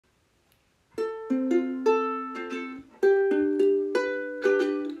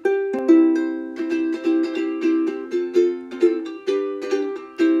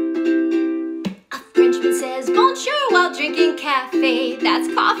cafe,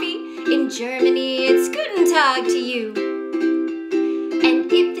 that's coffee. In Germany, it's Guten Tag to you.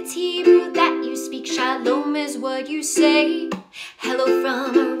 And if it's Hebrew that you speak, Shalom is what you say. Hello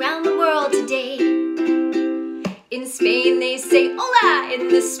from around the world today. In Spain, they say hola in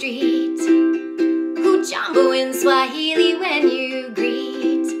the street. Hujambo in Swahili when you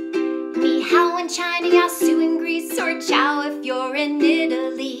greet. Ni hao in China, yasu in Greece, or ciao if you're in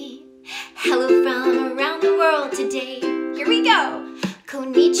Italy. Hello from around the world today. Here we go.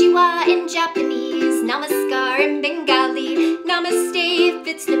 Konnichiwa in Japanese, namaskar in Bengali, namaste if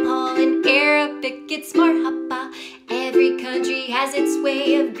it's Nepal, in Arabic it's marhaba. Every country has its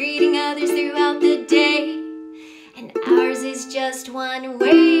way of greeting others throughout the day, and ours is just one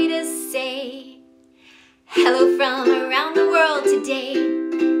way to say hello from around the world today.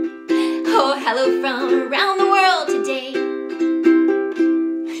 Oh, hello from around the